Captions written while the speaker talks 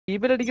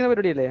കീബിൽ അടിക്കുന്ന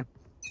പരിപാടിയല്ലേ?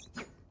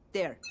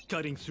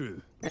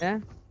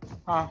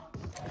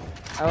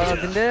 അപ്പൊ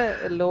അതിന്റെ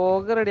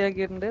ലോഗ്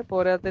റെഡിയാക്കിയിട്ടുണ്ട്.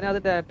 പോരാത്തിന് അത്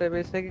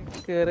ഡാറ്റാബേസിലേക്ക്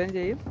കയറുകയും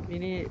ചെയ്യും.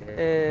 ഇനി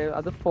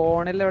അത്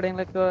ഫോണിൽ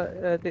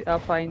എവിടെയെങ്കിലൊക്കെ ആ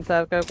ഫൈൻസ്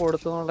ആർക്കൊക്കെ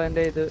കൊടുത്തു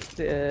എന്നുള്ളതിന്റെ ഇത്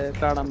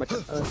കാണാൻ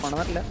പറ്റും. അത്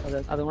പണമല്ല,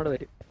 അതും കൂടെ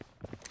വരും.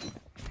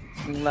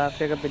 നിങ്ങൾ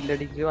ആർക്കൊക്കെ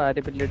ബില്ലടിച്ചു, ആര്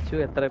ബില്ലടിച്ചു,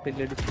 എത്ര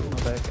ബില്ലടിച്ചു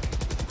എന്നുള്ളതൊക്കെ.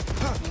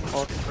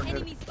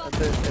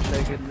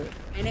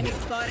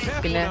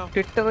 പിന്നെ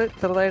ട്വിറ്റർ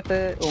ചെറുതായിട്ട്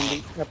ഓമ്പി.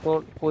 അപ്പോൾ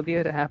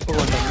പുതിയൊരു ആപ്പ്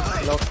കൊണ്ടുവന്നു,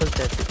 ലോക്കൽ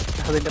ചാറ്റ്.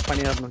 അതിന്റെ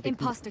പണി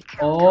നടന്നുകൊണ്ടിരിക്കുന്നു.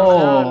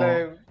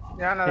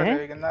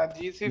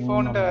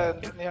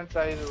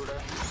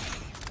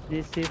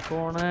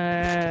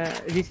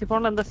 GC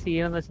ഫോണിൽ എന്താ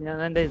സീൻ എന്ന് വെച്ചാൽ ഞാൻ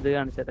എന്റെ ഇത്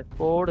കാണിച്ചത്,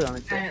 കോഡ്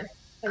കാണിച്ചത്.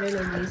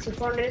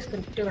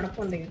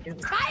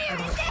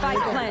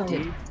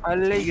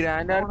 അല്ല ഈ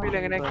ഗ്രാൻഡ് ആർപിയിൽ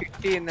എങ്ങനെ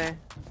കിറ്റ് ചെയ്യുന്നേ?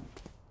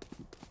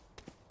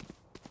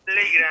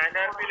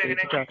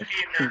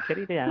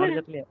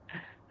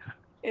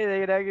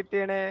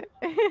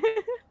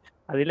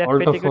 അതിൽ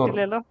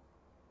കിട്ടില്ലല്ലോ.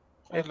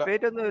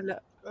 ഒന്നുമില്ല.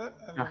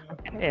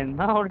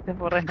 എന്നാ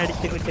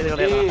അടിച്ചു കിട്ടിയത്.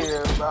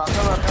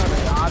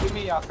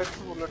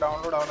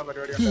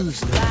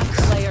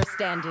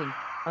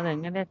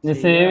 അതെങ്ങനെ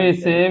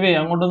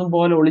അങ്ങോട്ടൊന്നും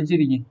പോലെ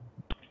ഒളിച്ചിരിക്കും.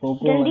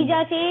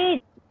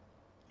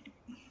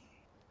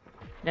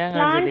 ഞാൻ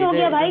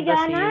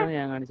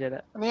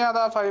കാണിച്ചുതരാം. നീ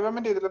അതാ 5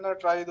 മിനിറ്റ് ഇതിലൊന്ന്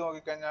ട്രൈ ചെയ്ത്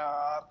നോക്കിക്കഴിഞ്ഞാൽ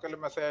ആർക്കെങ്കിലും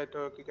മെസ്സേജ് ആയിട്ട്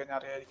നോക്കിക്കഴിഞ്ഞാൽ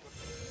അറിയായിരിക്കും.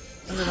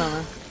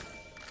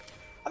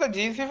 അല്ല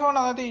GC ഫോൺ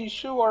അതിനകത്ത്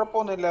ഇഷ്യൂ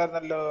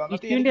കുഴപ്പമൊന്നുമില്ലായിരുന്നല്ലോ.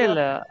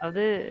 അല്ല,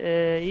 അത്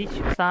ഈ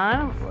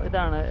സാധനം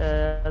ഇതാണ്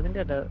അതിന്റെ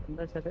അല്ല.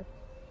 എന്താ വെച്ചാല്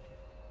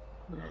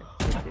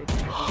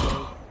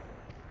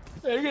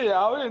എനിക്ക്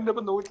രാവിലെ എന്റെ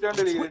 102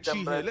 ഡിഗ്രി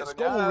ടെമ്പറേച്ചർ.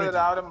 ഞാൻ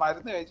രാവിലെ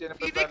മരുന്ന് കഴിച്ചതിന്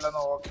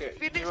ഓക്കെ.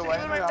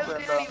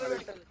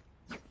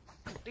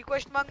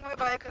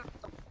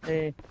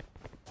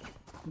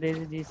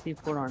 GC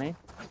ഫോണാണേ.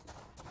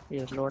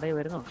 ലോഡായി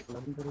വരുന്നുണ്ടല്ലോ.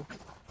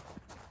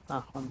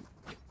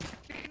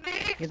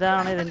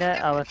 ഇതാണ് ഇതിന്റെ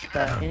അവസ്ഥ.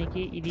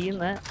 എനിക്ക്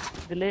ഇതിന്ന്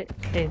ഇതില്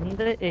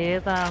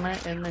ഏതാണ്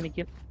എന്ന്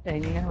എനിക്ക്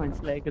എങ്ങനെ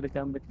മനസ്സിലാക്കി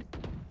എടുക്കാൻ പറ്റും?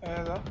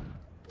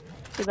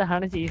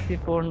 ഇതാണ് GC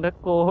ഫോണിന്റെ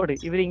കോഡ്.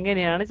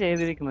 ഇവരിങ്ങനെയാണ്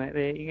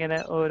ചെയ്തിരിക്കുന്നത്. ഇങ്ങനെ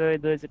ഓരോ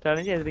ഇത്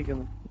വെച്ചിട്ടാണ്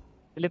ചെയ്തിരിക്കുന്നത്.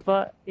 ഇതിലിപ്പോ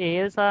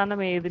ഏത് സാധനം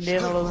ഏതിന്റെ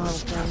എന്നുള്ളത്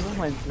നമുക്കൊന്നും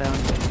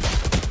മനസ്സിലാവുന്നില്ല.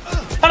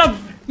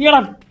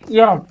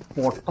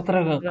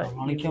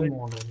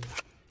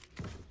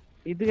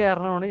 ഇത്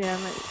കാരണമാണ് ഞാൻ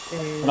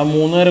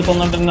 3 പേരെ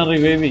കൊന്നിട്ട് തന്നെ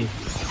റിവൈവ് ചെയ്യും.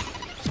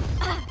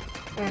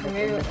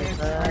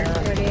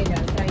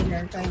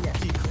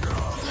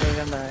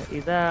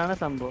 ഇതാണ്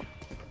സംഭവം.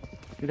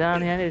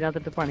 ഇതാണ് ഞാൻ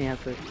ഇതിനകത്തിട്ട്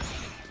പണിയാത്തത്.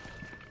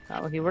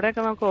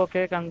 ഇവിടെയൊക്കെ നമുക്ക്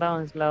ഓക്കെ കണ്ടാ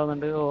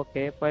മനസ്സിലാവുന്നുണ്ട്.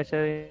 ഓക്കെ, പക്ഷേ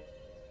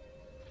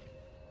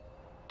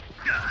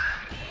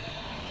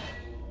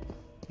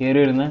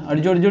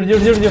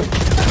അടിച്ചോ.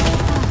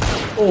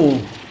 ഓ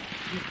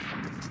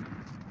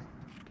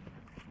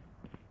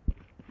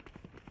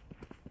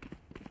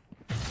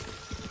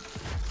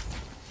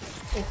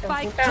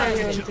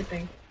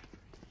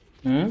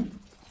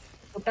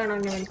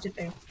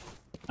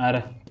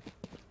ആരാ?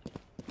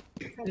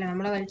 അല്ല,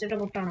 നമ്മളെ വലിച്ചിട്ട്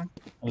പുട്ടാണോ?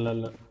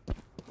 അല്ലല്ല.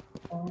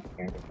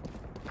 Okay.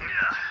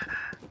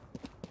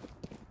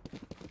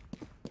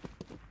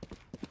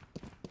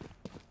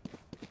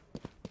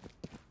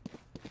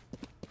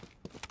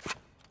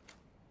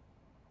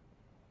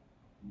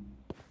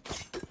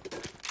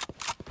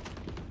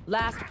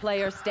 Last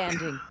player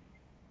standing.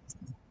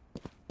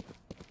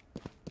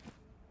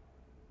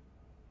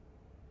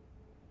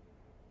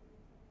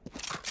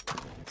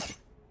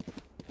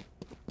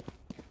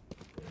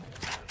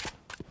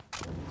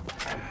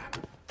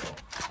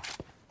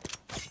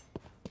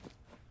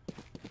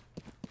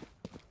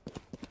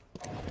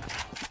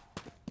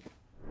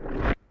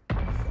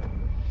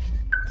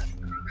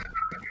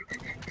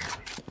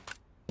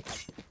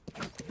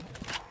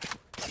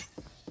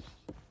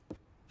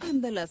 I'm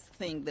the last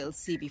thing they'll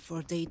see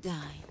before they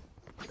die.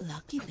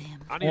 Lucky them.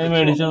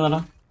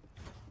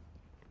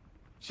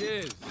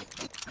 Cheers.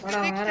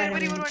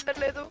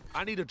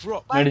 I need a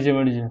drop.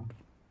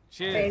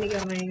 Cheers.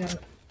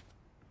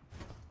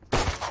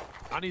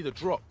 I need a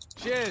drop.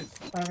 Cheers.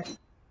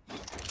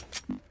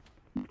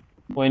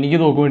 എനിക്ക്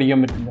തോക്ക് മേടിക്കാൻ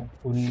പറ്റില്ല.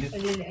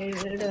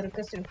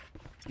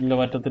 ഇല്ല,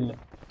 പറ്റത്തില്ല.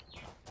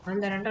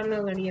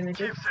 3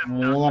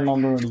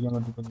 മേടിക്കാൻ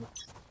പറ്റത്തില്ല.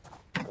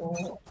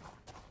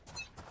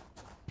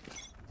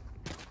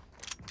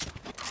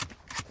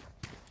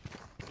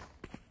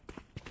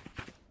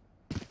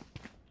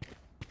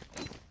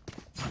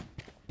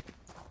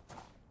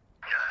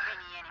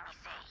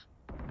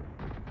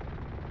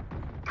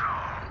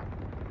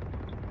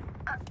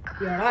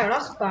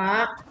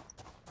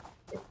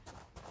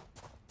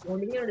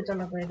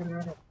 ഒളിഞ്ഞടിച്ചോണ്ടാ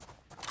പോയിരുന്നത്.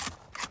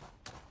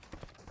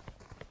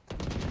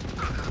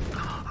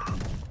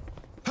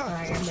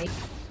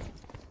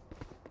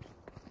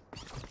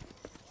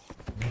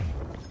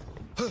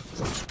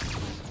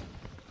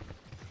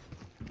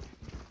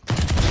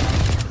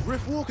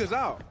 Riff Walker's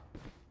out.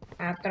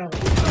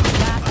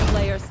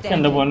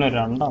 എന്റെ പൊന്നെ,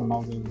 2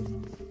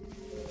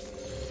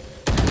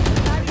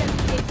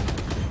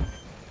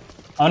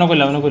 അവനെ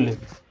കൊല്ലേ.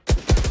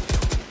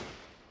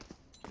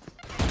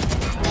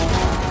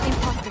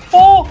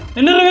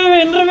 എന്നെ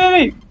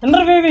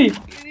റിവൈവ്.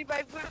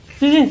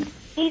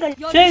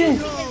 Your ശരി.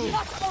 duty is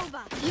not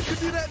over. You can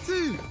do that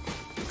too.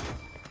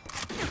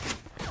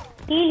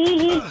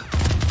 Heal.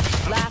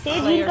 Last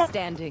player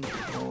standing.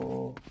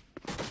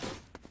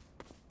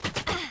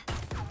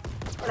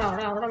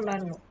 അവിടെ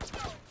ഉണ്ടായിരുന്നു.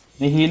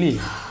 നീ ഹീലി.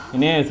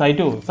 ഇനി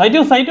സൈറ്റു.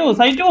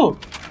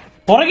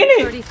 പുറകില്.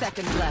 30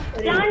 seconds left.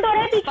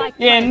 Spike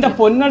എന്റെ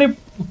പൊന്നടി.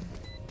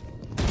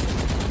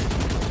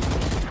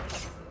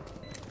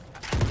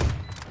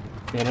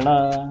 എടാ.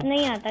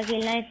 नहीं आता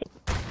खेलना है.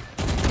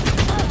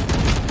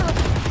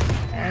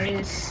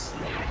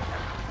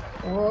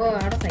 ഓ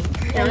അവിടെ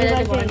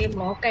സൈറ്റ്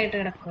ബ്ലോക്ക് ആയിട്ട്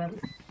കിടക്കുകയാണ്.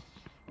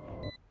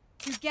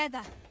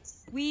 Together,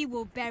 we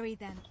will bury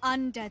them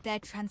under their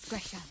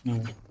transgression.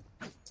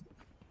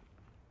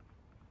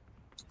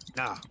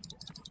 Nah.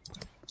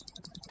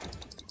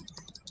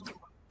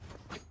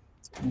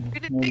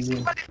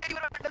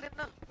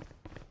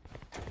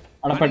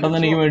 അവിടെ പെട്ടെന്ന്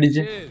എനിക്ക്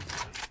മേടിച്ച്. Cheers.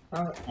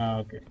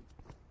 ഓക്കെ.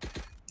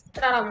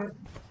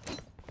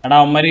 എടാ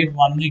അമ്മര്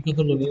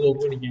വന്നിക്കത്തുള്ളൂ. നീ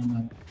തോക്ക് പിടിക്കാൻ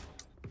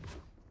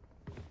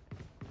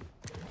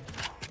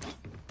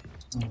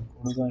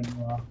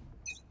കൊടുക്കാ.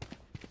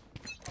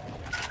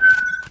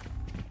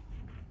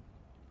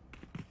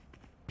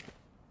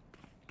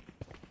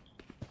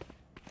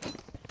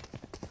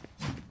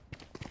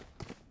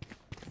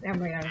 ഞാൻ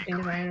പോയി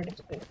അടുത്തിന്റെ പഴം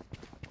എടുത്തിട്ട്.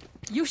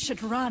 You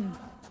should run.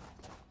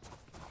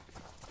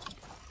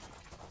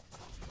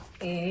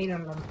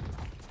 ഏയിലുണ്ടോ?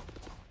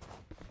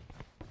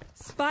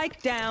 Spike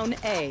down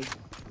A.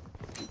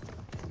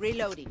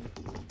 Reloading.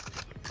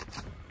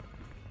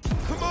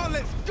 Come on,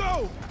 let's go.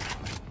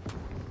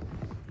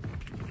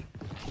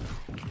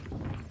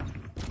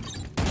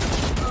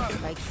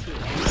 Spike's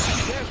here.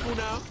 Careful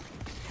now.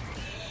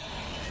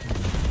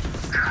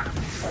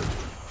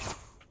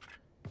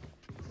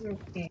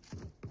 Okay.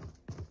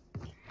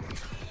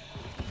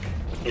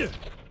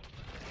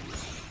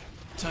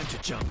 Time to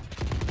jump.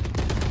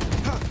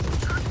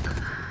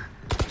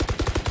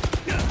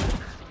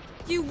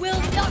 You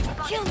will not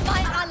kill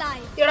my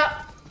allies. എടാ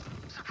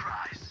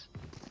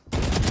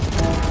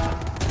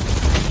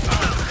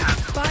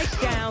Spike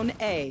down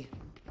A.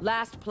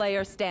 Last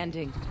player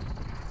standing.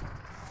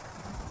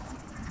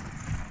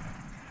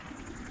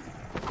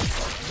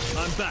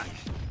 I'm back.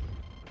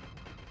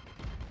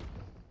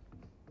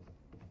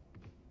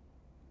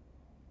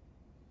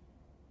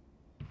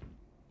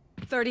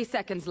 Thirty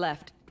seconds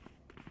left.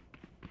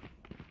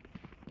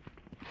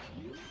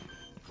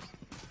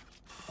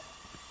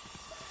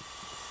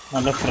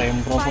 നല്ല frame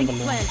drop Spike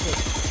ഉണ്ടല്ലോ. planted.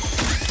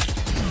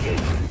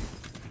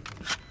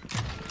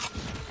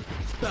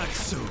 Back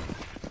soon.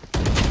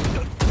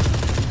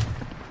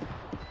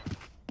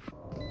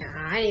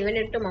 ഞാൻ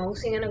ഇവനിട്ട്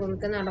mouse ഇങ്ങനെ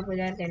കൊടുക്കുന്ന നടപ്പ്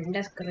വിചാരിച്ച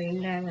എന്റെ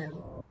സ്ക്രീനിലാണ്.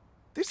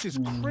 This is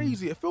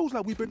crazy. It feels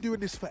like we've been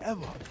doing this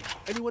forever.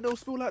 Anyone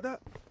else feel like that?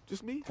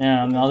 Just me?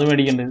 ഞാൻ അത്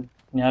മേടിക്കണ്ട്.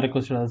 ഞാൻ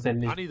റിക്വസ്റ്റ് ചെയ്ത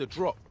സെല്ലി. I need a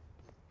drop.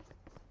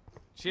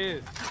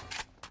 Cheers.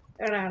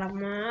 എടാ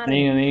മാറി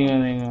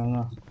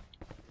നീങ്ങ.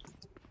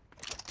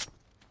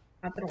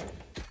 അത്ര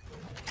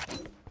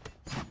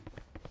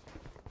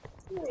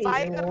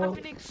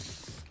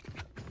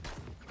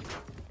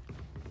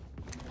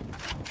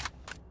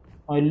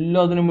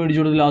എല്ലാത്തിനും മേടിച്ചു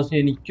കൊടുത്ത് ലാസ്റ്റ്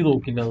എനിക്ക്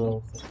തോക്കില്ല. അത്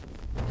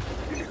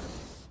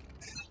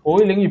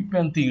പോയില്ലെങ്കിൽ ഇപ്പൊ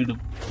ഞാൻ തീടും.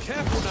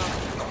 Careful now.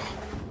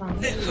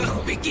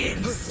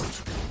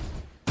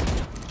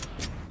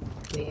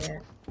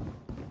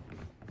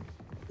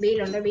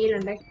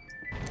 ബീലുണ്ട്.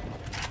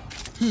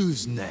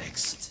 Who's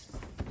next?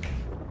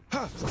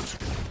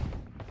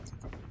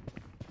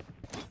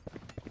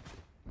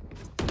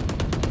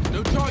 No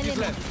charges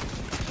left.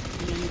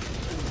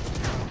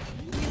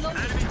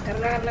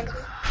 കറല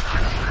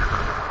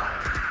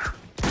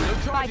No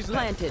Spike charges left.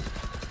 planted.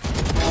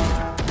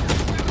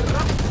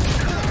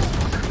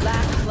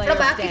 Last player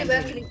ബാക്കില്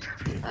standing.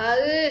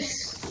 അത്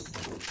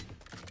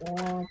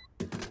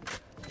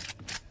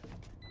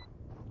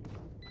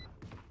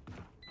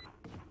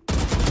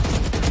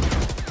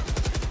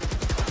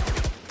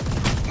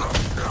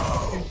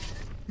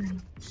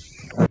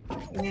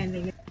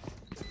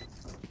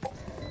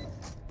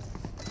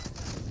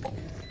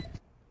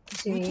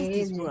Which of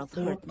these worlds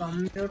hurt me?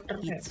 Computer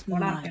It's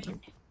mine,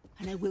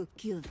 and I will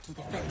kill to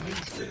defend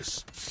it. This.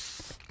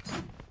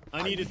 I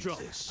need a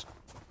drop.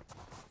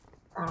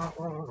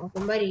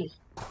 കുമ്പരി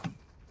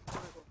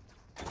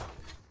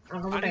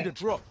I need a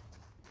drop.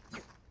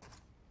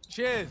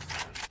 Cheers.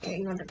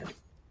 ഇങ്ങോട്ടിട്ട്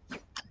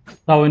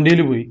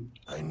അവൻ്റെ പോയി.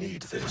 I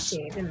need this.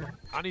 ചെയ്തെന്നാ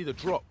I need a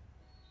drop.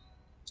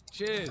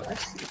 Cheers.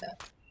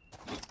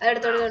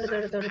 എടുത്തോ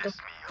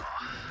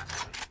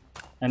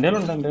എൻ്റെ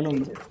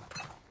ഉണ്ട്.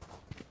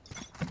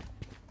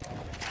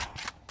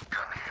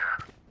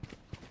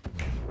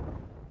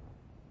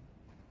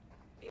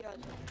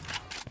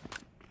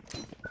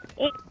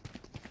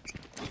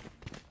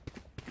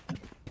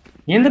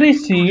 എന്താ ഈ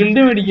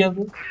shield മേടിക്കാത്ത?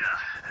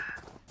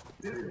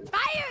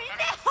 Fire in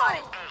the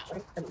hole.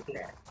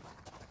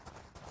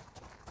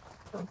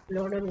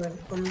 Uploaded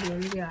welcome to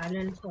the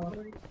island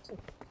forward.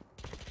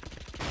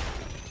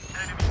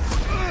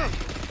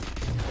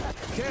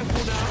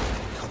 Careful now.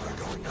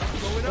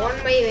 On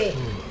my way.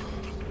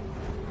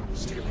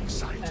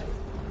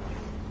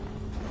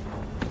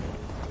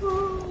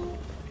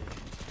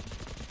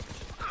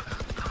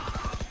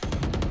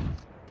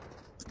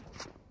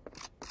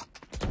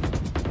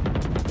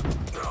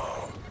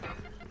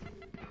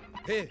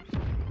 Here.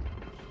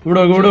 Good.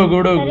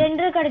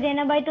 Surrender कर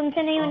देना भाई,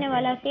 तुमसे नहीं होने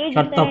वाला। Says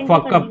Shut the surrender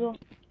fuck कर up. दियो।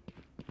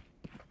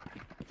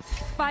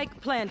 Spike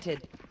planted.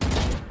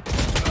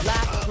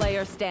 Last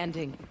player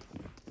standing.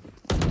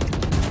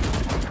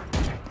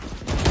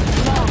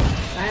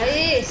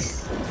 Nice.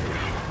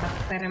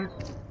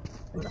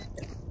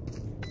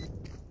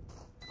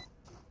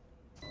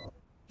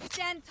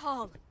 Stand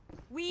tall.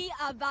 We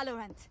are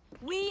Valorant.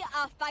 We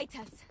are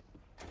fighters.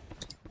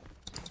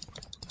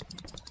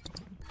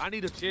 I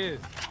need a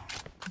cheers.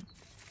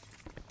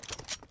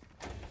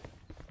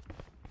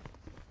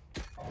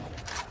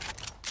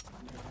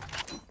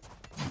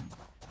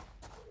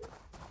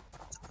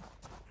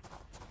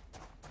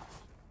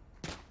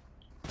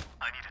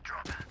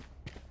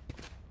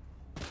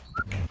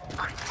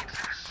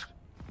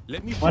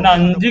 Let me. അവന്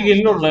 5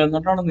 കില്ലുള്ള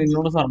എന്നിട്ടാണ്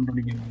നിന്നോട് സറണ്ടർ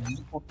അടിക്കുന്നത്.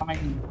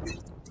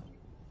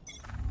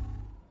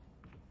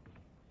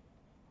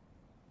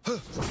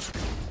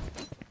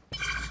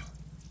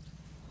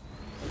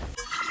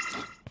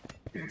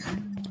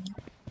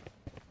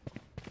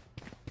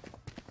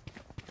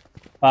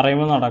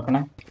 പറയുമ്പോ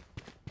നടക്കണേ.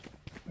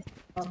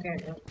 Okay.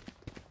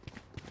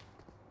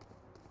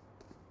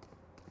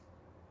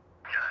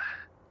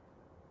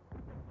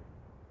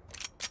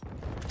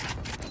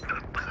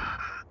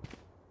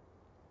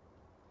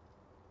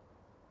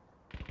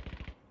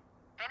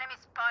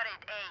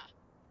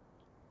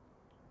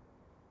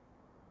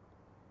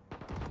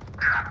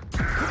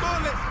 Come on,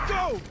 let's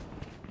go.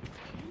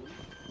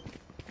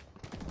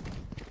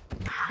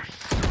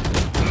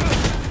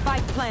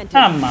 Spike planted.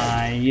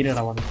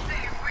 ഈരടാ വന്നു.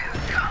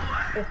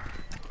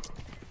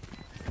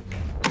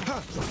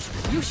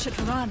 You should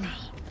run.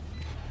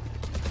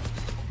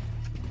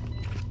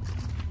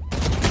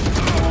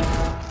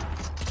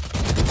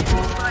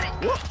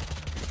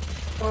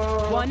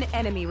 One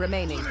enemy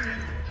remaining.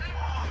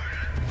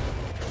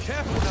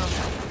 Careful now.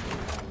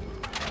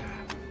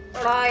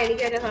 എടാ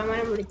എനിക്കൊരു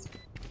സാമാനം പിടിച്ചു.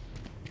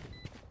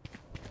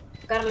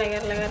 കരല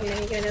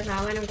എനിക്കൊരു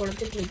സാമാനം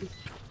കൊടുത്തിട്ടില്ല.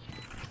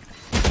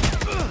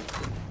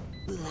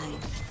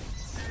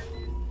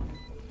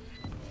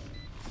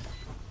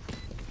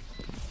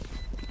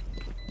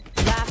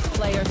 Last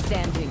player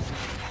standing.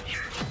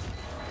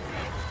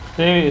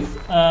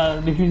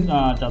 Diffuse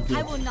Chathi.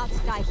 I will not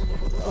die here.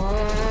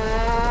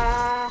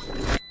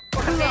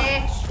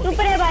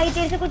 ऊपर है भाई,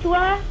 तेरे से कुछ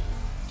हुआ?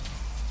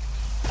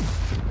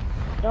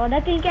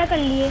 14 किल क्या कर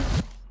लिए?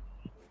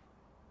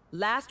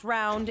 Last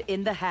round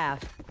in the half.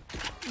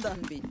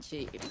 Don't be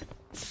cheap.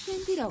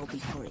 Spend it all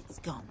before it's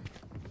gone.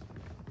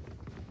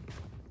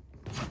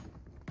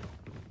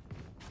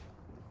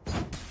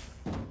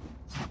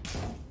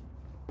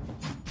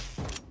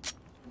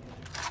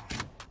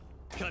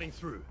 Cutting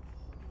through.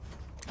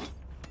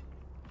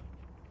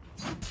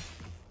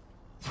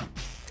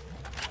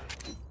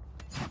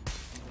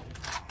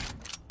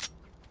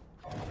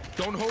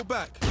 Don't hold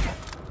back.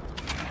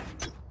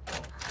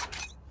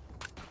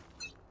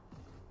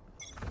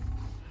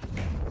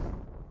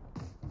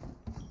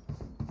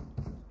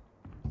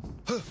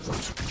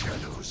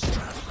 Shadows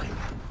traveling.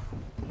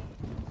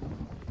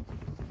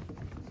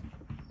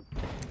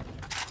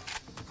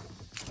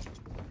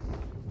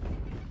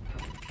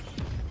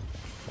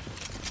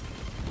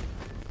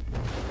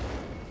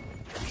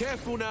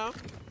 Careful now.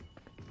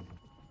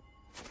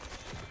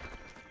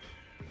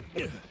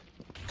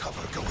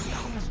 Cover going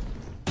out.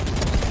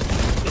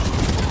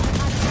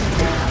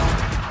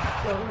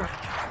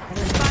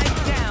 Spike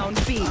down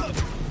B.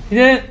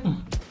 ഇത്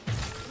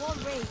Wall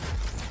raised.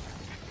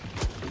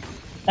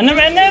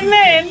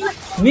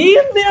 നീ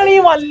എന്തിനാണ് ഈ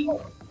വല്ല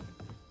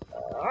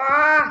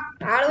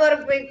ആള്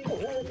പോയി.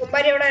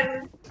 കുമ്പാരി എവിടെ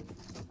ആയിരുന്നു?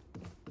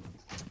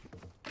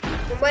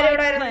 കുമ്പാരി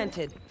എവിടെ ആയിരുന്നു?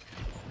 Planted.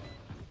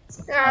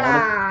 ആടാ,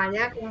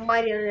 ഞാൻ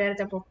കുമ്പാരി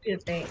നേരത്തെ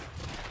പൊക്കിയിട്ടെ.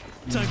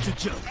 Time to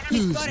jump.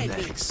 Who's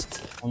next?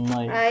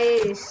 ഒന്നായി.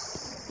 ഐസ്.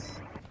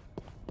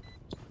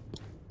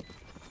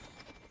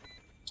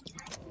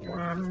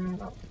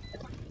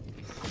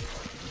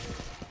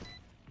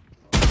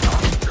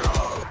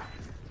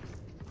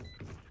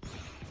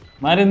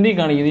 മാരെന്തീ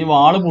കാണിക്കുന്നത്? ഈ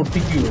വാള്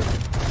പൊട്ടിക്കുവോ?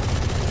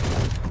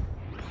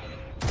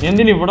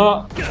 എന്തിന് ഇവിടെ?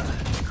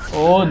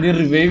 ഓ നീ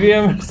റിവൈവ്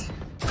ചെയ്യാൻ വേണ്ടി.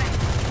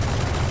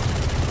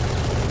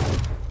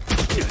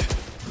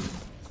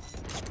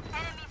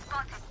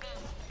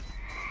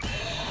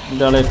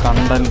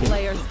 Content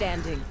Player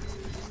standing.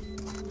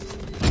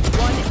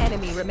 One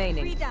enemy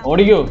remaining.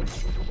 ഓടിക്കോ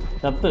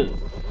ചത്ത്.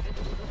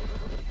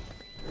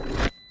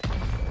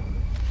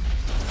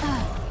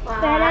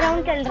 पहला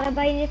राउंड चल रहा है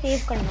भाई, ये सेव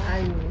करना।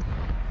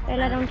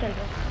 पहला राउंड चल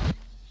रहा है।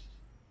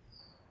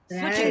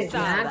 Switching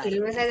ഞാൻ sides.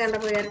 കിൽമസേ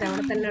കണ്ടപ്പോ വിചാരിച്ചു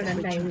അവിടെ തന്നെ ഇടാൻ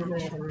ടൈം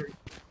പോയിരുന്നു.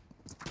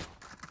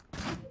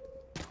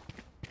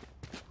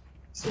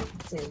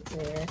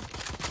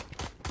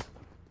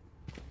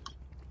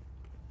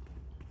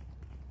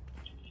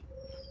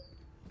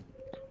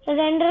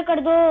 सरेंडर कर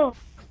दो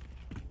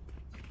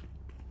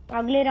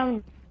अगले राउंड।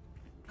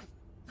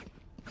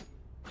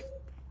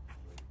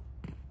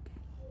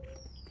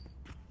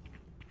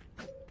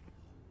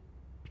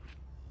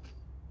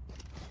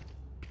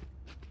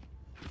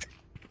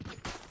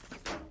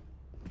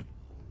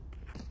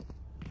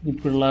 ഈ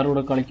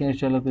പിള്ളേരോട് കളിക്കാൻ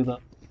ഇഷ്ടമല്ലാത്ത ഇതാ.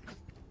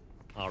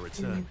 I'll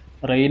return.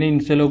 റെയിനെ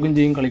ഇൻസ്റ്റലോക്കും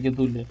ചെയ്യും,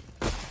 കളിക്കത്തുമില്ല.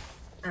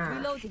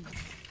 Reloading.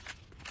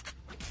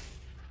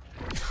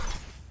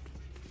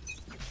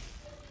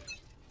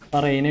 ആ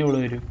റെയിനെ ഇവിടെ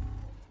വരും.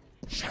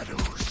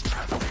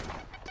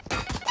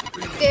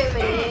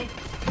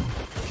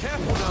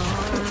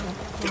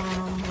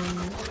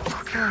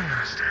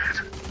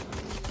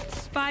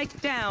 Spike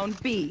down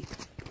B.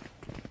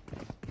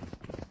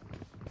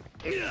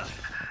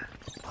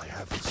 I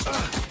have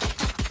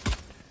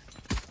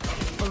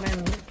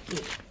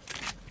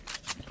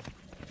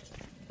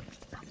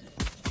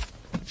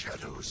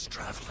shadows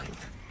traveling.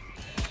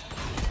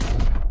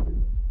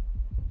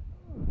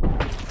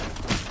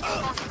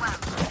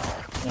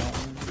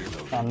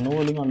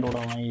 കണ്ണുപോലും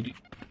കണ്ടോടാ മയില്.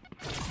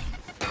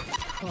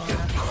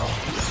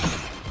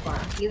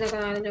 ഇതൊക്കെ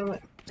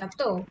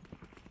ചത്തോ?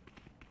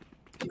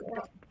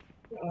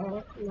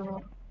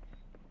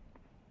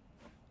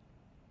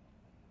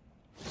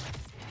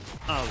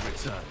 I'll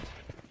return.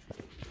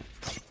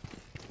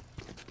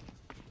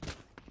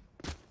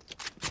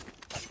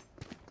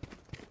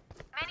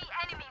 Many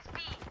enemies B.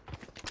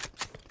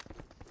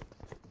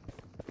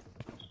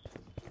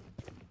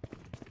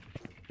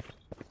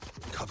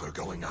 Cover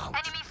going out.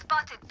 Enemy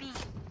spotted B.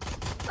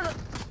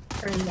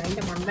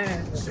 അതിന്റെ മണ്ട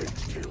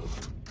Sage killed.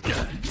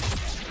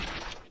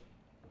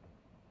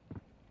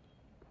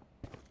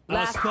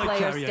 Last spike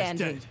player carrier is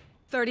standing.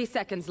 dead. 30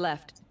 seconds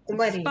left.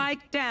 Kumari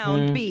Spike down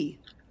B.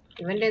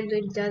 ഇവന്റെ എന്ത്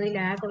ഇല്ലാതെ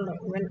ലാഗുള്ളൂ.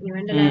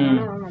 ഇവന്റെ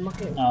ലാഗാണോ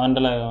നമുക്ക്?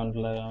 അവന്റെ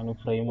അവന്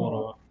ഫ്രെയിം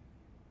കുറവാ.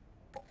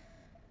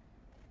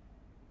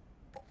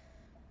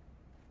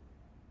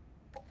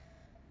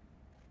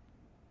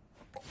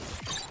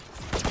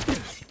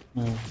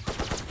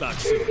 Back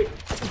soon.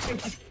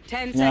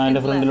 10 ഞാൻ എന്റെ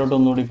seconds ഫ്രണ്ടിലോട്ട് left.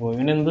 ഒന്നുകൂടി പോയി.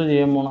 ഇവന് എന്ത്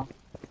ചെയ്യാൻ പോണ?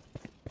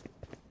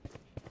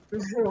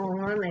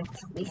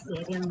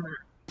 ശരിയെന്നാ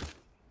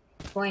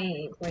പോയി.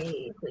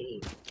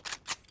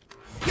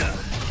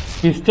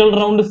 പിസ്റ്റൾ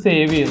റൗണ്ട്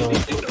സേവ് ചെയ്തോ?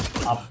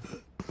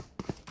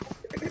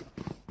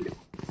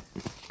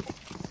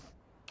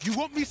 You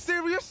want me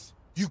serious?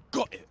 You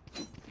got it.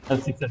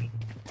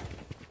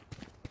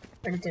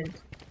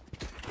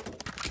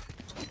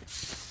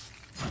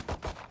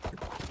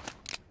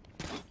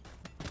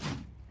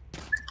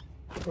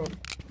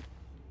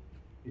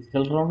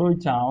 Pistol round में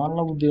चावल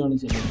बुद्धि होनी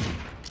चाहिए.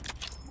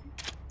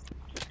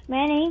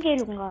 मैं नहीं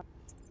खेलूंगा,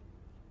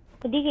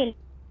 खुद ही खेल.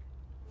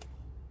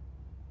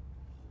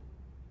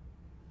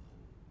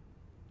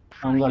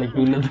 हम गाड़ी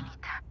क्यों ले?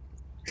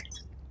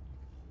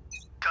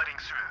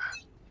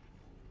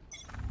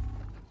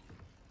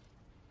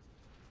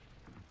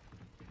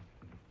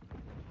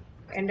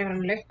 എന്റെ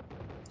ഫ്രണ്ടില്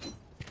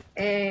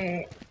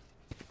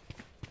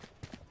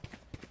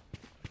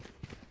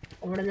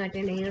ഇവിടെ നിന്ന്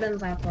മറ്റേ നീടം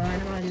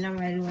സാധനങ്ങളെല്ലാം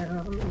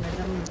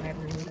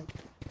വരുന്നുണ്ടായിരുന്നു.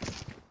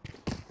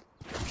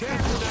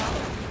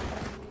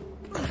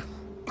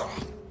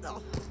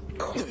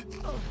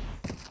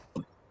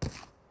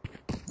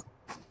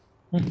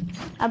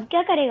 अब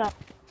क्या करेगा?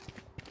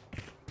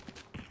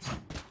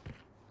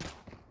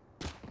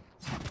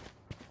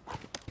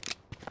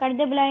 कर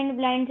दे ब्लाइंड.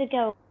 ब्लाइंड से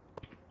क्या हो,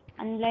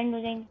 अनब्लाइंड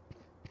हो जाएंगे.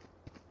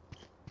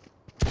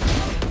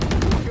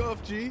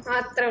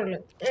 അത്രേ ഉള്ളു.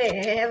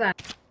 ഏതാ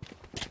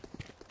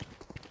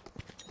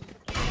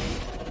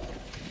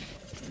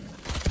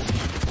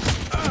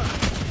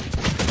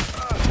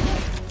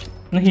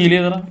ഹീൽ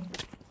ചെയ്തടാ.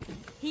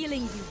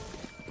 Healing you.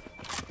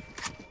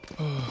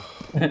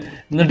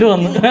 എന്നിട്ട്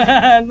വന്നു.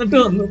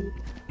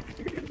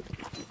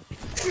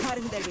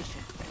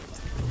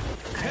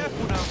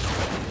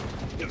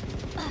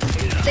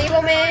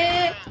 ദൈവമേ,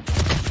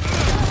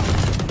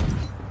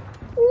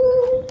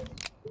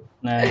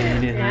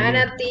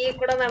 ഞാനാ തീ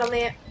കൂടെ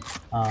നടന്നേ.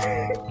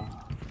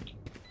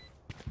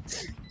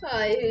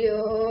 അയ്യോ,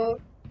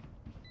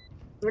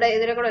 ഇവിടെ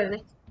ഇതിനെ കൂടെ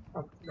വരുന്നേ.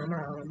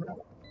 നമ്മളാ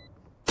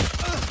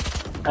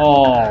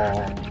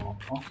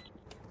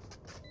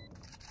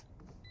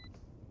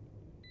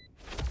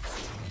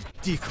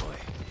Decoy.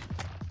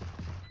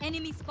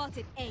 Enemy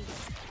spotted A.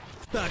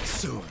 Back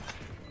soon.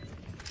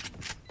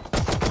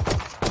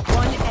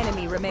 One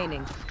enemy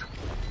remaining.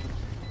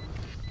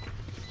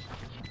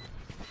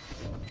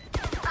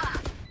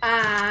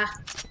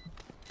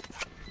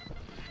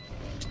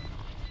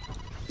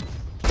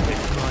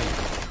 It's mine.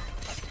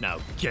 Now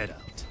get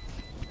out.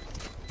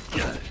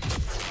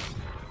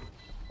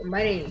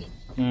 Kumari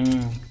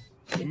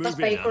ഇപ്പൊ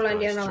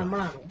സ്പൈക്കുള്ളതിന്റെ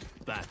നമ്മളാണ്.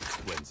 That's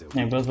when's it.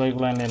 ഇപ്പൊ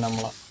സ്പൈക്കുള്ളതിന്റെ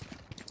നമ്മളാ.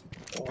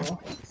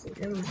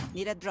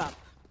 Need a drop.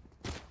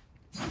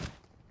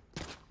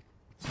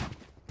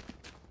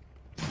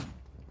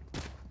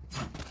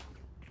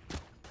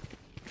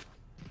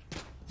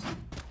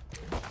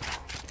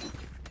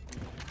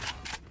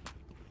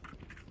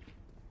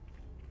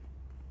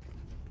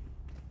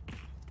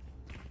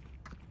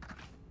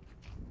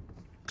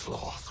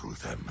 Claw through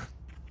them.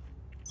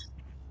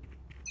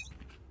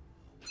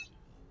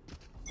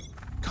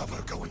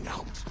 Cover going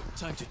out.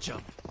 Time to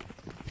jump.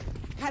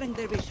 Cutting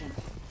their vision.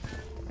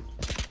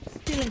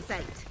 Still in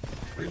sight.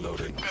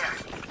 Reloading.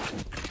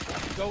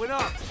 Going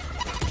up.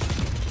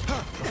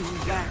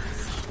 Congrats.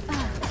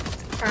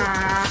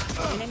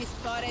 Enemy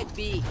spotted B.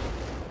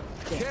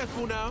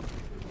 Careful now.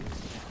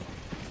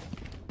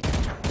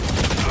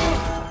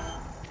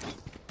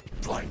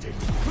 Blinding.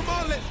 Come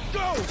on, let's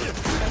go.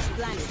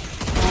 Blinded.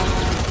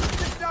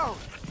 Sit down.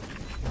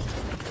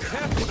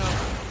 Careful now.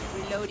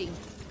 Reloading.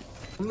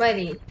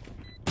 മതി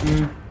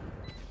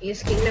ഈ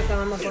സ്കിന്നൊക്കെ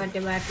നമുക്ക് മറ്റേ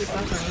battery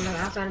pass ആണ്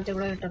ആ സാധനത്തിൽ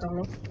കൂടെ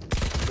കിട്ടത്തുള്ളൂ.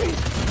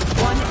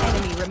 One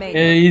enemy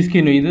remaining. ഈ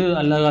സ്കിന്നു ഇത്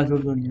അല്ല കാശ്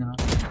കൊടുത്ത്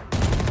കാണിക്കുന്ന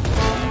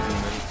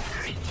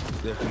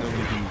There can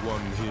only be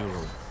one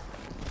hero.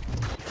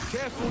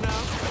 Careful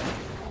now.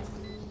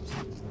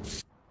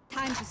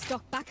 Time to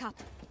stock back up.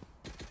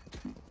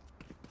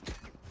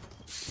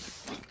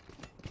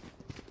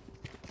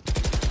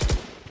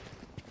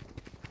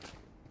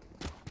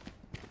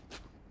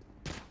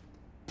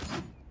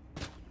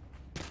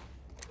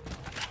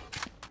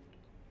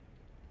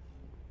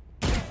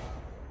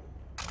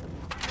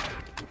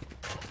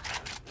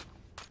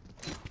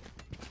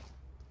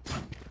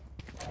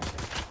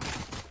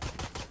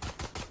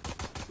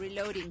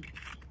 Reloading.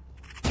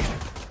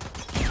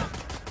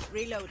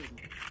 Reloading.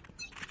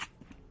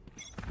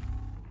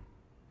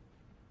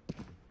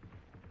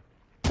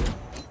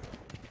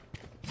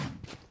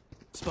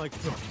 Spike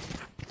drop.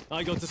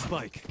 I got the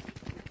spike.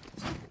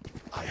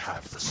 I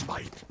have the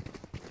spike.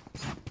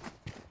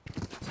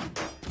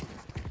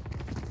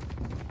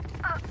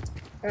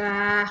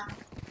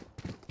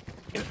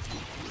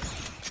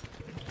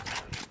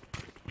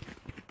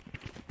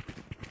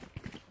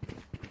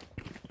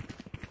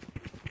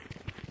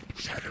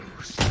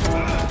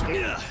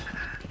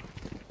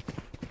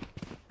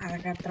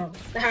 അതൊക്കെ അത്ര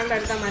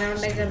അടുത്ത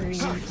മരമുണ്ടൊക്കെ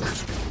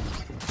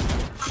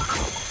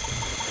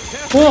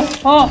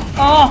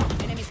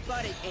Enemy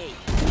spotted A.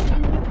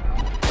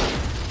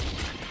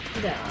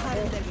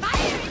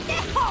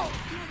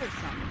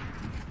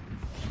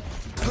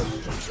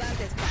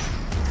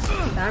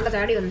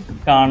 ചാടി വന്നു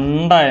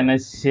കണ്ട എന്നെ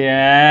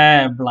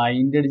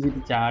ബ്ലൈൻഡ്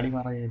അടിച്ചിട്ട് ചാടി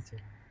Mariya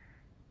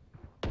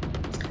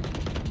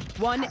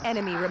One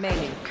enemy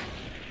remaining.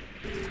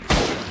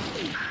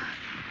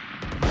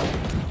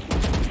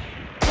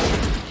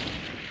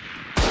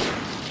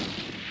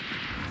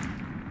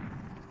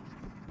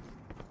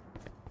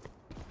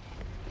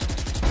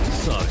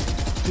 So,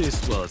 this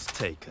was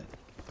taken.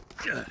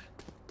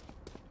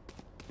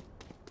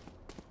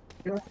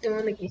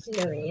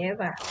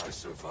 I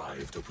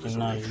survived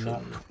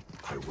obliteration.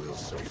 I will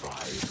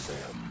survive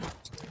them.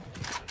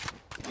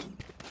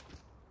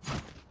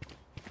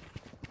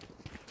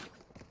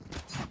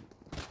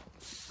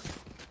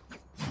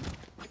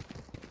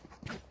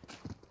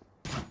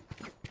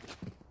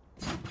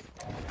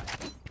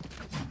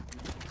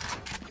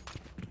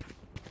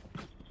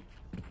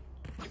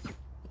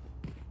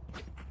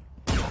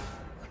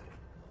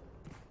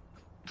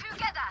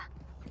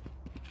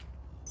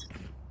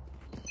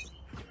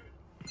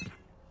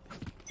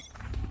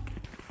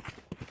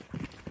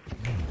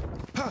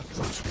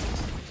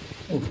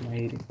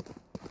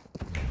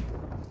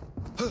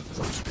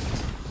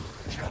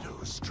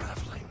 Shadows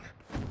traveling.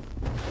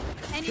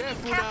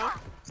 Careful now.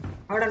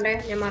 അവിടെ ഉണ്ട്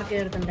ഞാൻ മാർക്ക്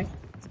ചെയ്തിട്ടുണ്ട്.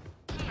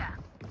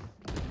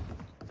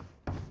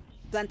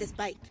 Plant the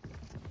spike.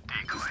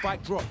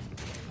 Spike drop.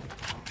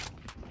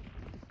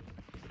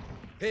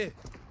 Here.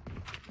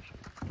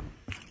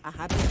 I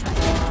have the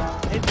spike.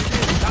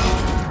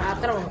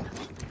 അത്ര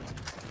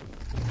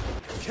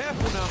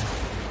Careful now.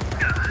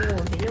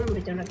 ഇതിനും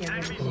പിടിച്ചോണ്ടൊക്കെ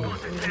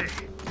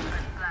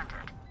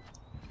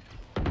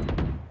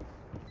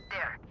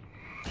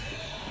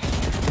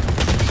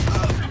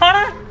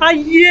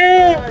അയ്യേ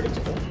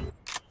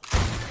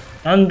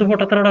എന്ത്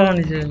പൊട്ടത്തരടാ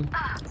കാണിച്ചത്.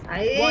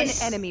 One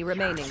enemy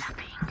remaining.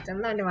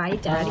 ചെന്നാണ്ട് വായി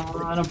ചാടി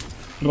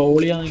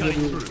ട്രോൾ ചെയ്യാൻ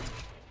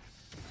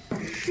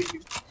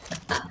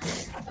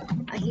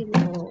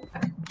അയ്യോ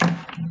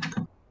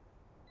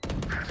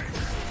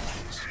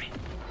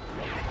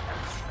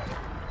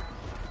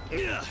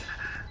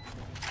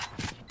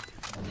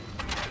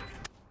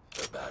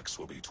The backs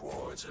will be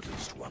towards at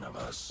least one of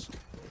us.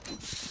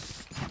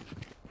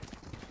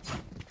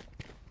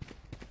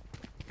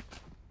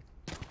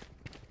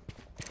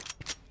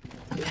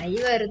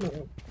 ലൈവായിരുന്നു.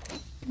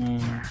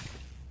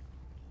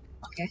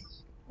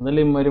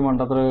 അതല്ലേ ഇമ്മാര്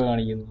മണ്ടത്തരൊക്കെ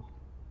കാണിക്കുന്നു.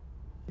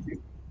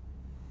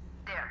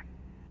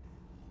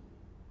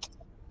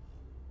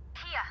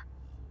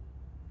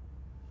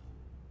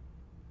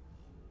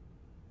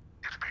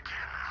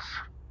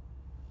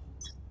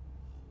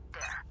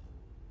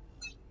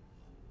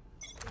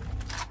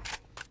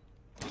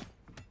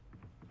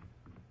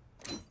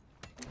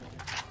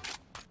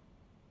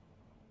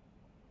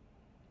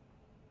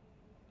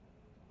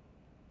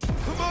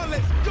 Come on,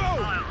 let's go.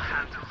 I'll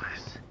handle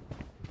this.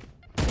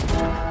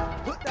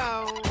 Put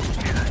down.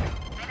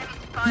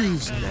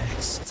 Who's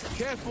next?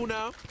 Careful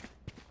now.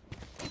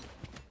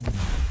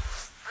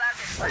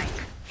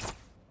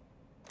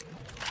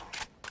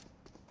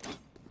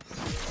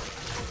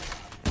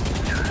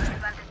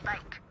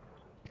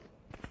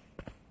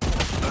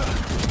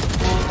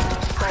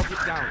 Stop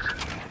it down.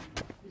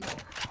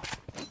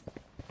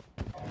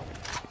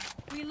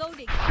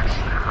 Reloading.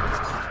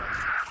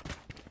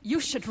 You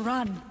should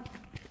run.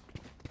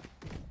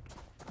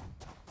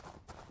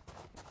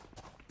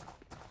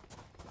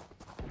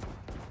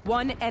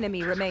 One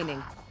enemy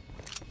remaining.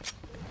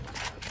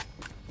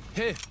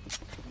 Here.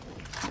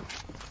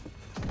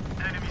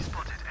 Enemy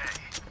spotted A.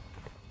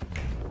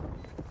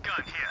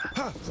 Gun here.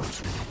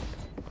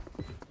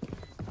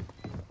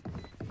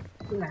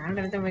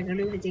 വേണ്ടടുത്ത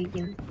വെള്ളി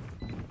പിടിച്ചിരിക്കുന്നു.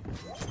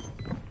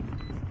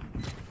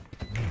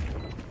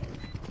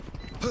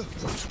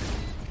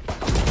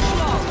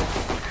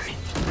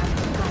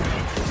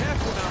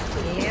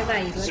 ഏതാ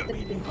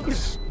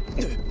 28.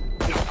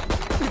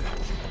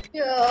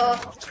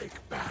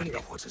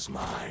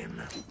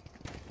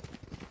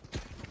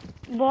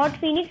 Bot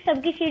Phoenix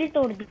सबकी shield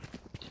तोड़ दी.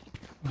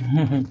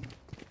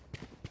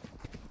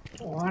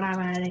 ഓടാ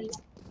വാഴ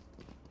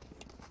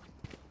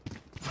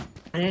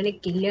അവനെ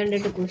kill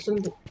കണ്ടിട്ട്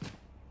കുശുമ്പ്.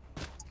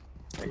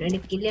 അവനെ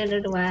കില്ല്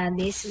കണ്ടിട്ട്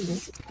ദേശം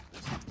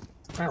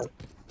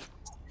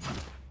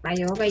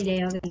യോഗ ഇല്ല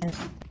യോഗ ഇല്ല.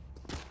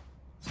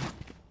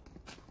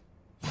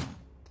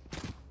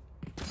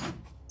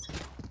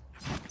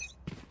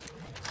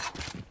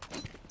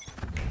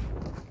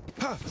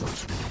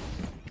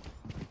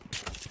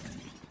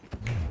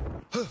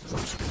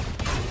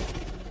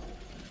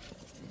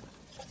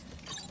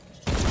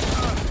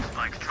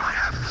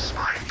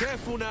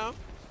 Careful now.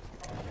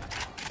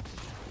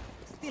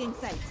 Still in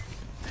sight.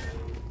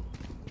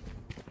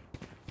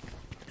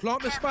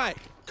 Plant the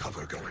spike.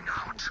 Cover going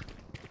out.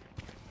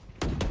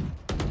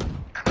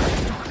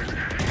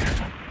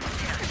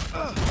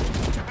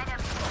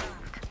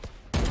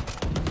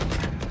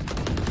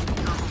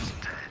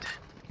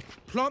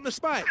 Plant the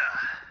spike.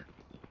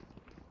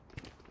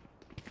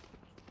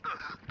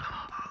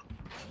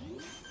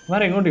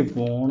 വേറെ എങ്ങോട്ടേ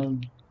പോണം?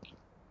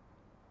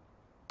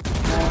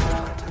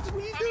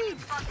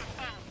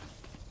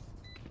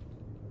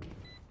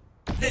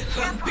 The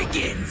hunt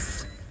begins.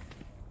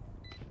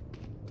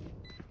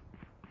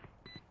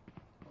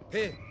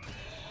 Here.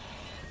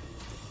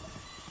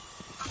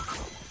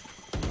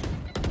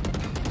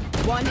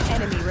 One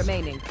enemy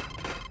remaining.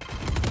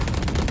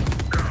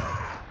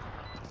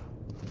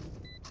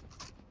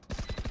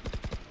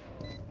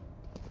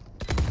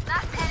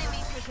 Last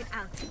enemy taken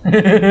out.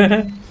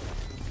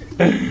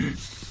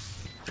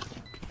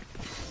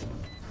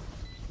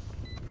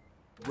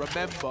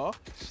 Remember,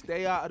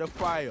 stay out of the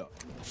fire.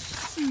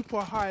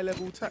 Super high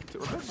level tactic.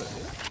 Remember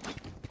this?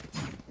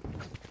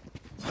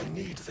 I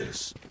need this.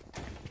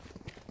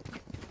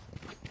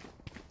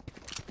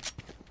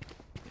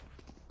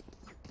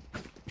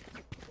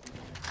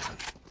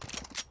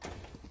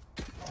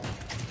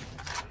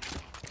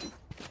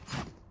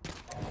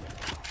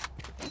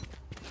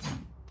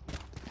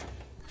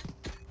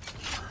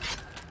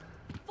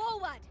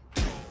 Forward.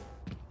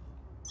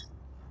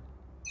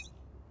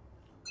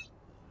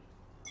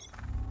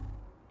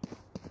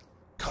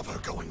 Cover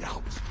going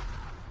out.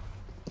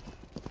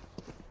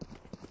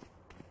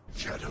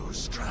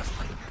 Shadows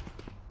traveling.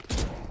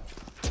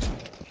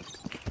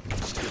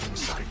 Still in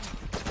sight.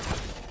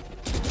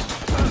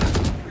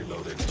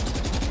 Reloading.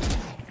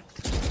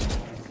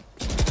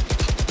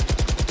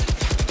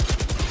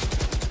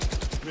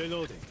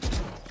 Reloading.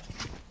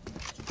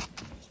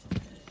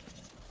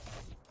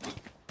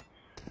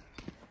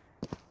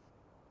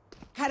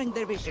 Cutting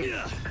their vision.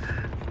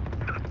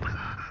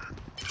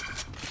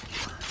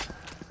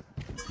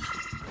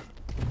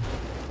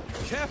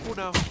 Careful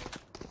now.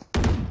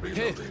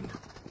 Reloading.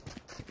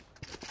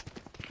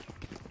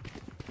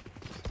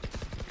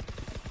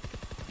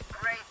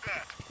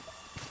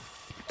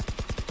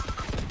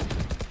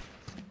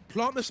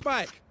 Plant the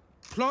spike.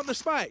 Plant the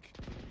spike.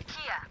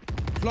 Here.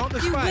 Plant the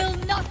You spike. will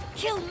not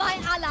kill my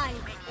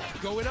allies.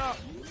 Going up.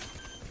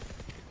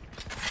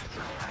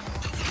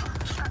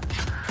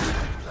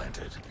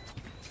 Planted.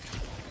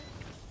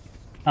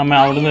 അമ്മ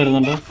അവിടുന്ന്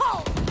വരുന്നുണ്ട്.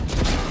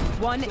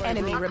 One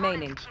enemy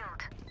remaining.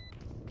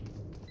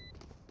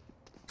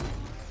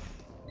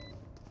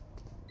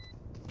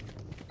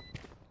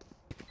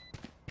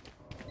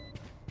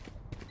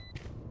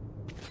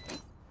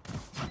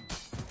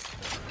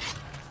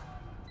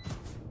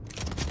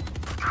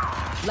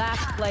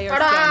 Last player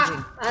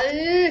standing.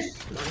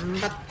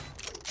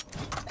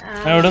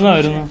 എവിടുന്നാ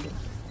വരുന്നു?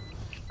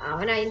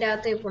 അവൻ അതിന്റെ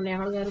അകത്ത് നിൽപ്പുണ്ട്.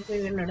 ഞങ്ങൾ കയറി പോയി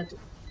വീടിനടുത്ത്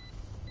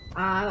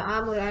ആ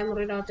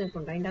മുറിയുടെ അകത്ത്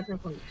നിൽപ്പുണ്ട്. അതിന്റെ അകത്ത്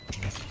നിൽപ്പുണ്ട്.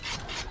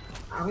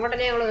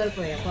 അങ്ങോട്ടന്നെ ഞങ്ങൾ കയറി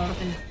പോയി. അപ്പൊ അവിടെ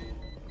തന്നെ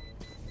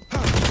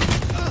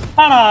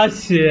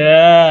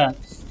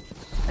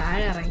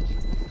താഴെ ഇറങ്ങി.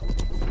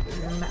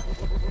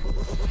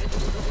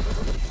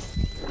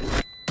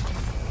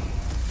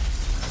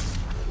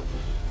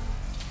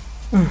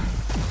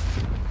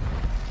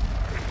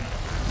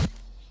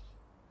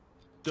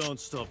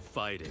 Don't stop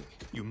fighting.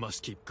 You must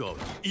keep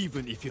going,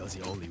 even if you're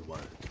the only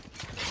one.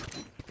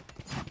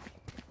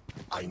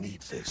 I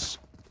need this.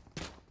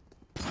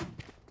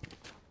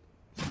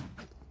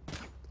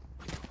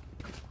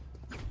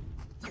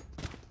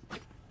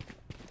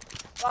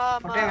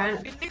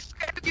 Phoenix,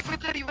 can you give me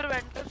the river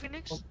vendor,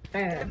 Phoenix?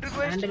 Can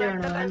request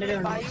vendor, I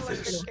will buy you one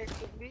cake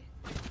with me.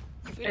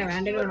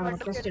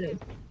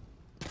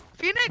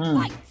 Phoenix,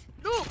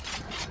 no,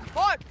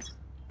 what?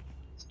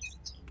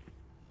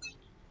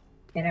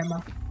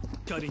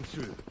 Cutting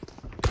through.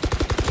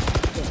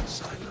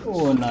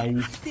 Oh,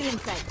 nice. Still in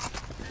sight.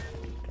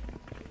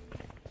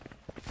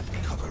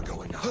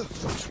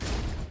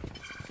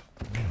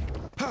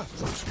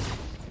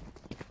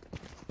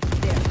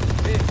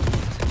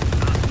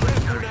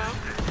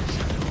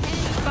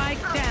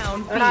 Spike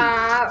down.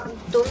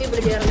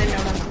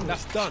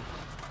 That's done.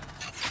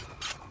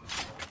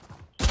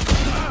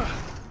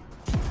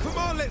 Come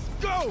on, let's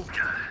go.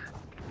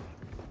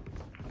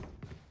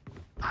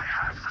 I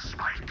have the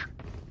spike.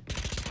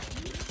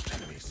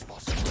 Enemy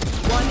spotted.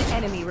 One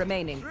enemy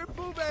remaining.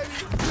 Triple, baby.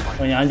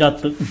 ഓ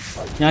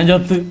ഞാൻ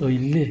ചത്ത് ഓ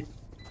ഇല്ലേ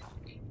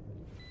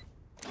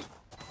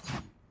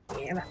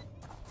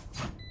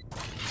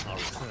I'll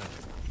return.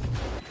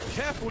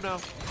 Careful now.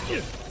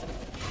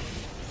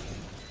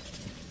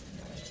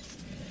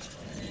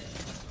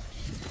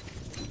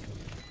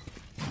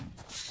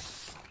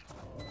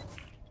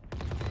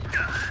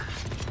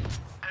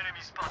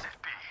 Enemy spotted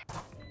B.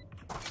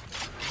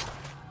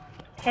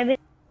 Heaven.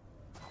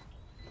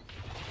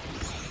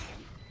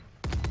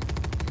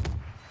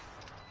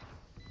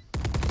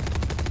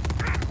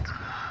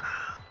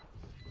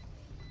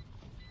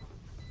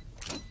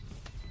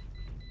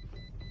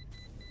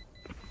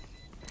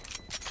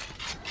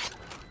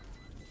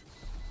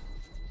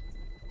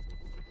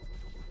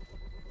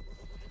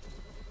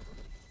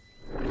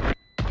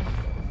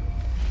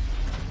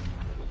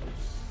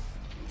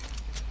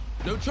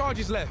 No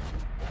charges left.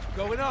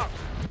 Going up.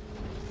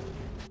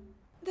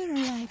 Their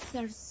lives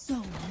are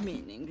so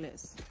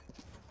meaningless.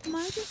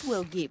 Might as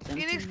well give them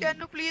Phoenix, to me. can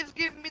you please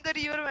give me the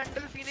River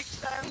Vandal Phoenix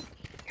time?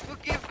 If you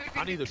give me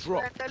I need a Phoenix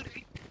drop. Vandal,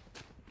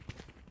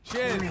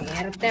 Cheers.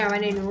 നേരത്തെ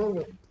അവനെ നോക്കും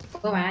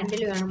ഇപ്പൊ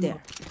വാൻഡിൽ കാണുമ്പോ There.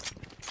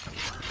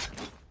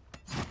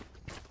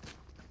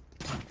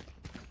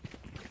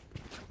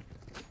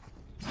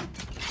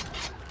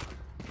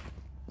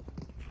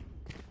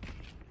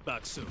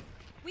 Back soon.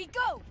 We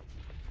go!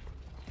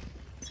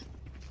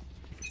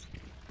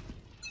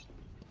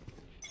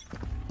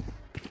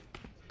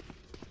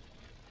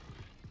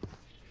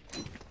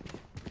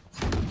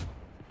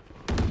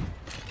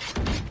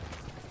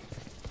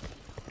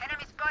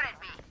 Enemy spotted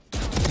B.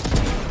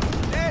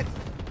 Dead.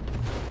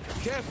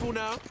 Careful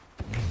now.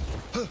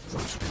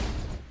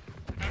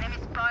 Enemy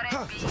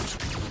spotted B.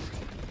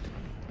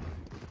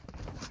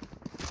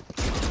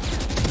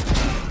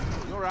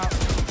 You're out.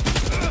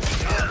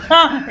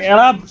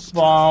 എടാ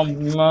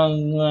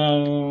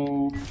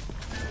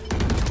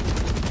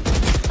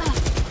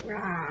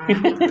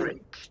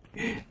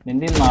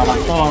നിന്റെ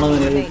നടത്തമാണ്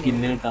നിനക്ക്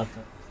kill കിട്ടാത്തത്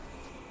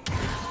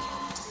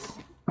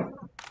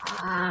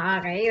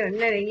കൈ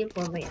ഒന്നെ വെങ്ങി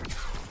പോയ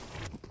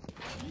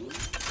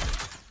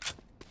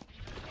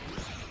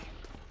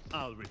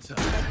I'll return.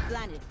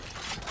 Planet.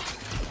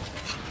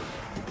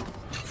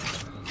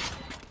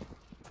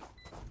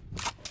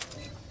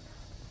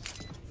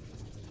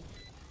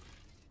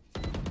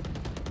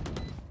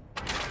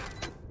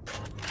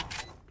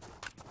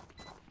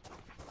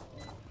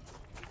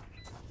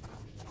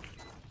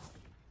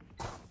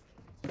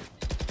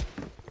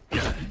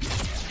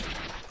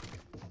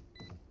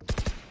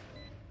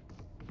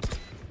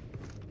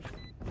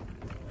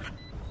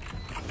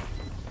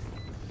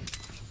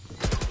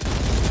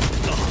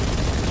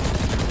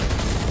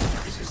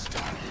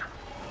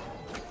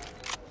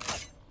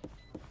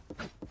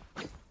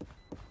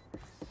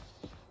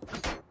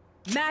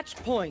 Match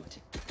point.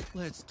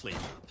 Let's clean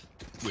up.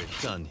 We're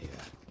done here.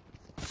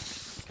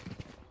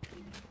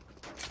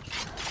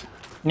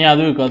 നീ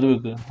അത്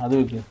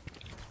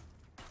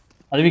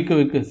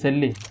വിക്ക്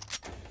cell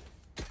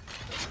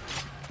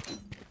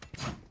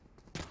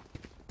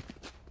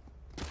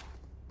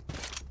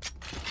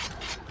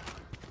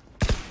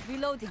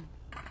Reloading.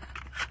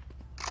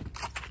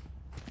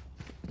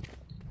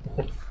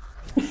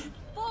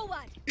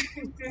 Forward!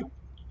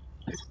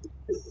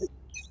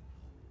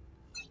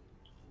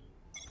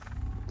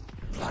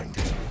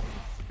 Blinded.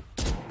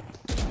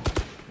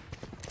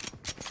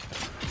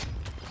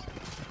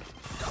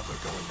 Cover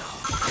going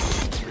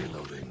now.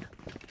 Reloading.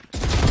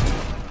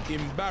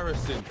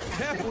 Embarrassing.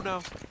 Careful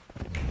now.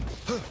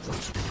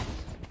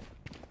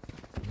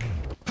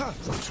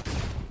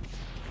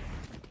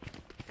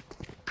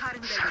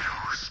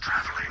 Shadows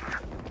traveling.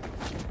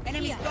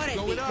 Enemy spotted.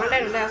 Going up.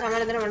 മണ്ടയുണ്ട് ആ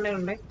സമരത്തിന്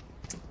മണ്ടയുണ്ട്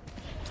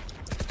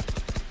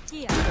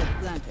Here.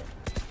 Planted.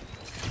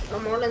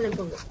 മോളിൽ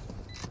നിൽക്കുന്നു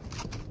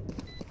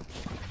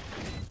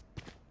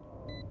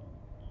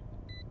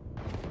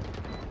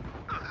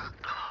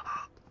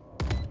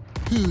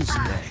Who's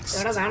next?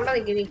 ഇവിടെ വേണ്ട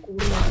നിൽക്കി നീ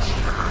കൂടുന്നു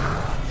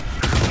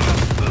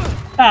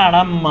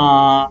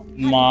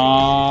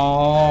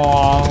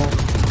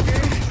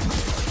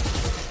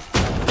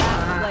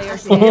Player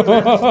standing.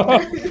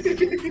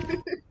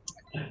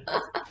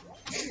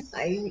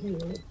 അയ്യോ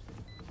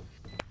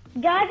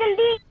जा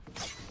जल्दी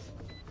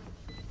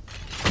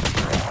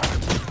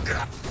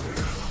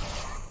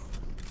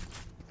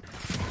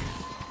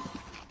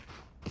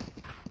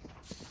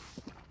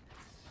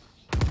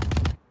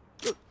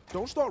Look,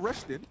 don't start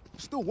resting.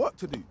 Still work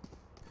to do.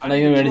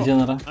 മേടിച്ചു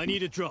തന്നറ I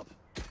need a drop.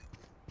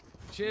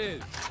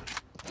 Cheers.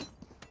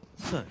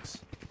 Thanks.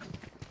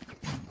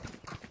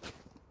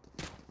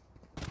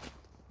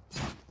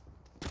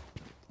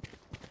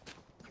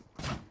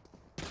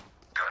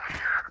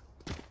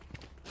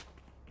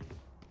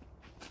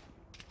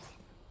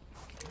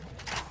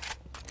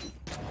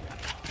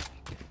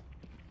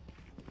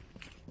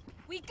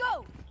 go.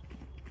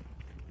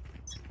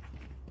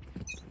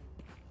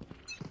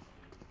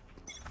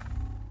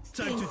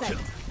 Time to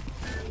chill.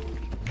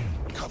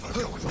 Cover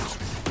going out.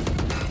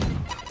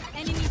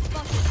 Enemy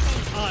spotted.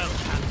 I'll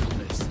handle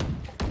this.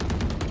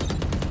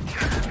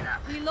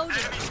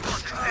 Reloading.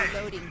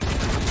 Reloading.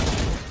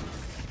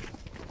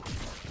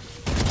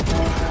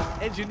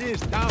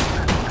 Engineers down.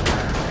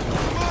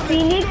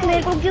 Phoenix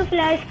मेरे को क्यों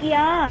flash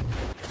किया?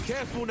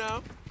 Careful now.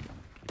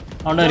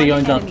 അവിടെ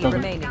ഇരിക്കാൻ ചത്തത്.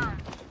 Remaining.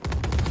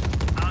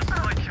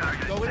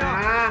 Going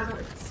out.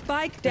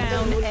 Spike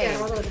down A.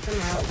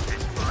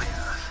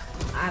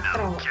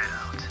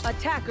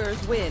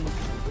 Attackers win.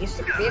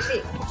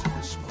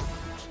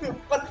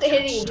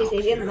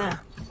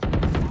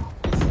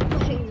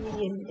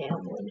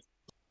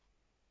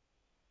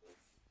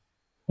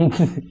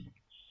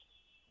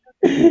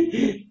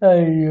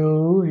 അയ്യോ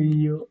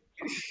അയ്യോ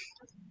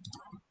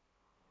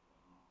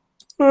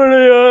ഇവിടെ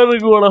ഞാൻ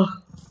ഇറങ്ങുവാടാ.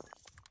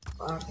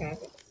 Okay.